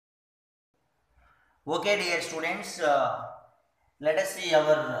Okay, dear students, let us see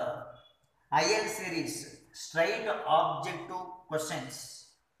our IL series straight objective questions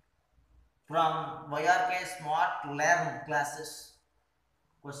from YRK Smart Learn classes.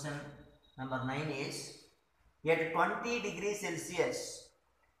 Question number 9 is, at 20 degrees Celsius,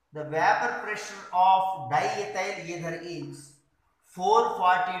 the vapor pressure of diethyl ether is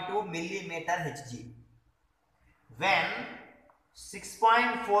 442 millimeter Hg. When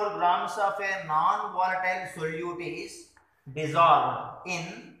 6.4 grams of a non-volatile solute is dissolved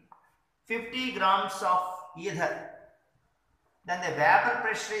in 50 grams of ether, then the vapor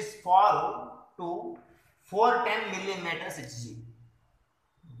pressure is fall to 410 millimeters Hg.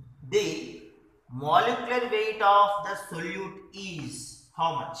 The molecular weight of the solute is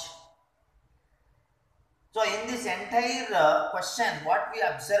how much? So in this entire question, what we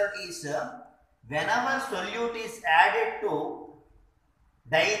observed is whenever solute is added to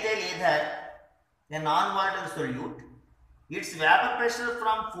diethyl ether, a non-volatile solute, its vapor pressure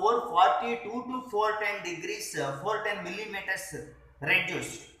from 442 to 410 degrees, 410 millimeters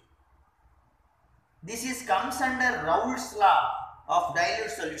reduced. This is comes under Raoult's law of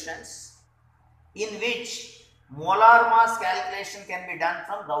dilute solutions, in which molar mass calculation can be done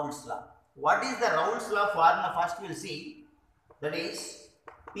from Raoult's law. What is the Raoult's law formula? First we will see. That is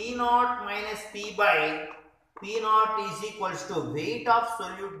P naught minus P by P naught is equals to weight of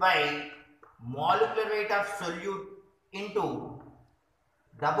solute by molecular weight of solute into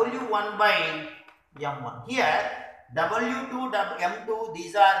W1 by M1. Here W2, M2,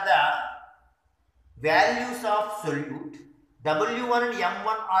 these are the values of solute. W1 and M1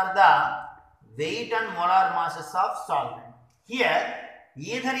 are the weight and molar masses of solvent. Here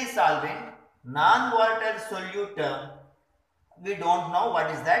ether is solvent, non-volatile solute we don't know what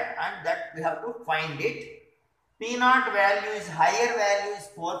is that, and that we have to find it. P naught value is higher value is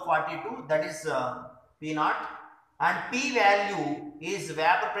 442, that is P naught, and P value is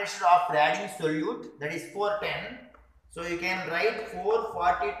vapor pressure of adding solute, that is 410. So you can write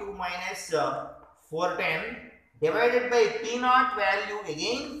 442 minus 410 divided by P naught value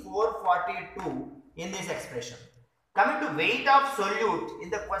again 442 in this expression. Coming to weight of solute, in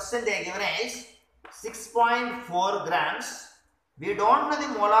the question they are given is 6.4 grams. We don't know the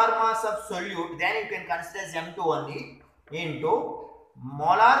molar mass of solute, then you can consider as M2 only, into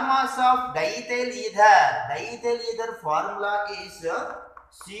molar mass of diethyl ether. Diethyl ether formula is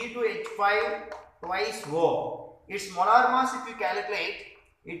C2H5 twice O. Its molar mass, if you calculate,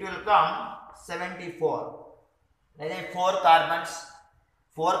 it will come 74. Then 4 carbons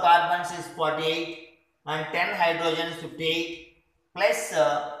is 48 and 10 hydrogen is 58 plus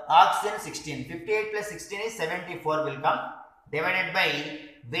oxygen 16. 58 plus 16 is 74 will come, divided by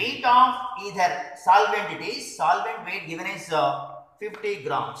weight of either solvent, it is solvent weight given is 50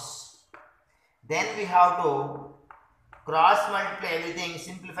 grams. Then we have to cross multiply everything,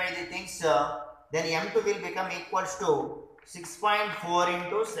 simplify the things, then M2 will become equals to 6.4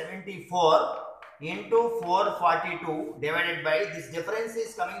 into 74 into 442 divided by, this difference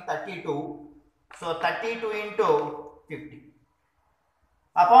is coming 32, so 32 into 50.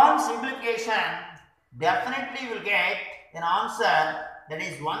 Upon simplification, definitely will get an answer that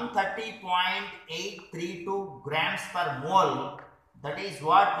is 130.832 grams per mole. That is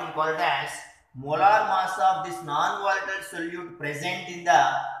what we will call it as molar mass of this non-volatile solute present in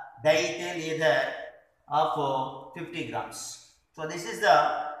the diethyl ether of 50 grams. So this is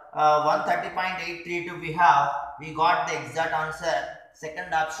the 130.832 we have. We got the exact answer,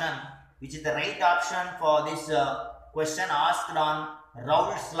 second option, which is the right option for this question asked on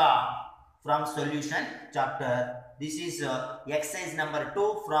Raoult's law from solution chapter. This is exercise number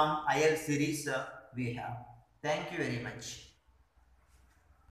 2 from IL series we have. Thank you very much.